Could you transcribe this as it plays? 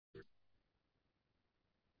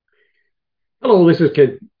Hello, this is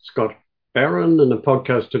Kid Scott Barron, and the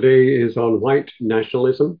podcast today is on white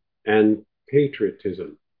nationalism and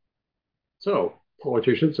patriotism. So,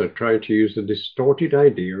 politicians are trying to use the distorted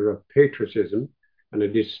idea of patriotism and a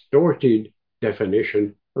distorted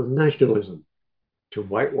definition of nationalism to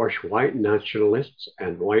whitewash white nationalists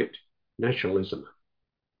and white nationalism.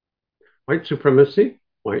 White supremacy,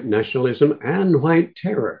 white nationalism, and white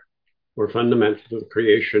terror were fundamental to the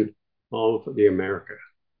creation of the America.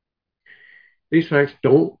 These facts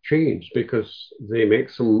don't change because they make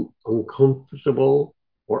some uncomfortable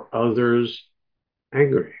or others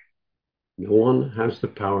angry. No one has the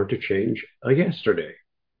power to change a yesterday.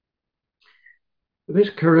 This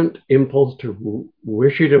current impulse to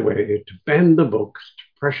wish it away, to bend the books,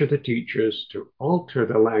 to pressure the teachers, to alter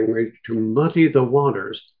the language, to muddy the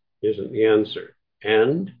waters isn't the answer.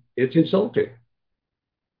 And it's insulting.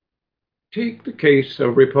 Take the case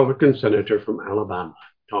of Republican Senator from Alabama,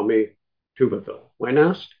 Tommy Tuberville. When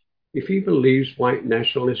asked if he believes white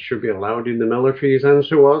nationalists should be allowed in the military, his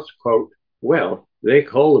answer was, quote, well, they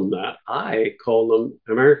call them that. I call them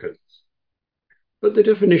Americans. But the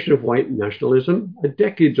definition of white nationalism, a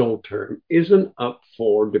decades-old term, isn't up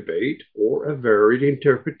for debate or a varied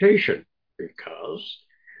interpretation because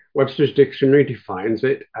Webster's dictionary defines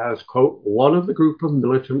it as, quote, one of the group of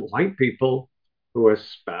militant white people who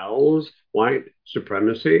espouse white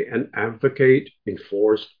supremacy and advocate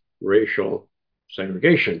enforced racial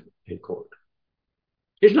segregation, end quote.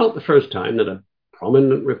 It's not the first time that a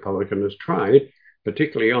prominent Republican has tried,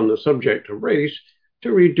 particularly on the subject of race,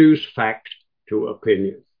 to reduce fact to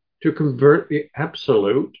opinion, to convert the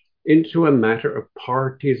absolute into a matter of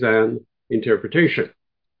partisan interpretation.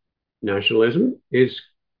 Nationalism is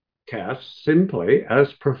cast simply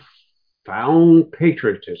as profound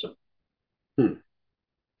patriotism.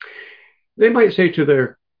 They might say to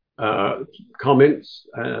their comments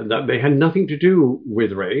that they had nothing to do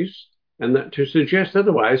with race and that to suggest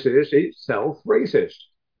otherwise is itself racist.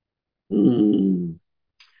 Hmm.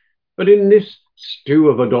 But in this stew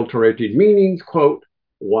of adulterated meanings, quote,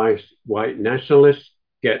 white nationalists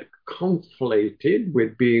get conflated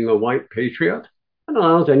with being a white patriot and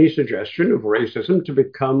allows any suggestion of racism to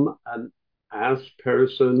become an as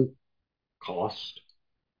person cost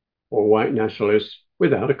or white nationalists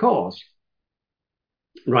without a cause.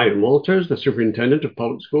 Ryan Walters, the superintendent of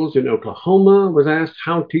public schools in Oklahoma, was asked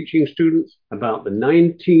how teaching students about the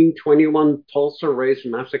 1921 Tulsa Race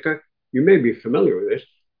Massacre, you may be familiar with this,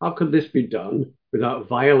 how could this be done without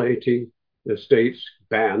violating the state's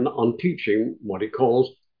ban on teaching what he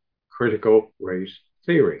calls critical race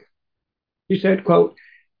theory? He said, quote,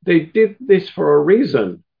 they did this for a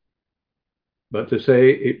reason, but to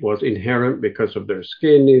say it was inherent because of their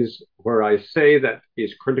skin is where I say that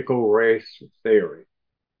is critical race theory.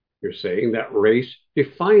 You're saying that race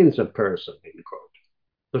defines a person, end quote.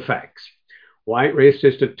 The facts. White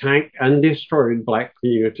racists attacked and destroyed black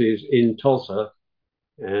communities in Tulsa,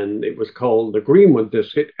 and it was called the Greenwood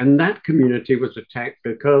District, and that community was attacked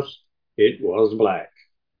because it was black.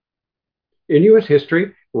 In US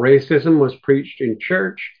history, racism was preached in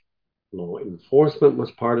church, law enforcement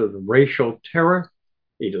was part of the racial terror,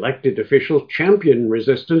 elected officials championed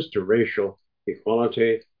resistance to racial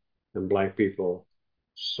equality, and black people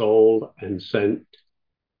sold and sent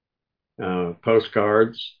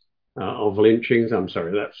postcards of lynchings. I'm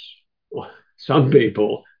sorry, that's some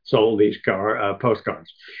people sold these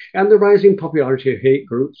postcards. And the rising popularity of hate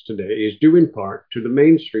groups today is due in part to the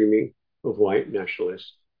mainstreaming of white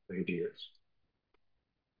nationalist ideas.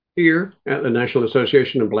 Here at the National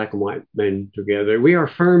Association of Black and White Men Together, we are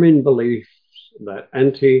firm in beliefs that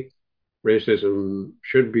anti-racism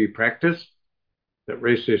should be practiced, that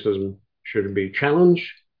racism should be challenged,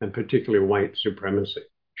 and particularly white supremacy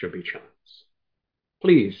should be challenged.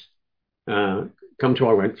 Please come to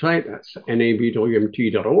our website. That's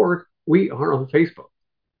nabwmt.org. We are on Facebook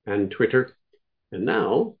and Twitter and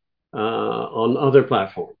now on other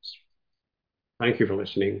platforms. Thank you for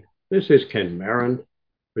listening. This is Ken Barron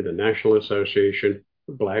with the National Association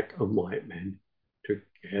of Black and White Men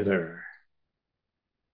Together.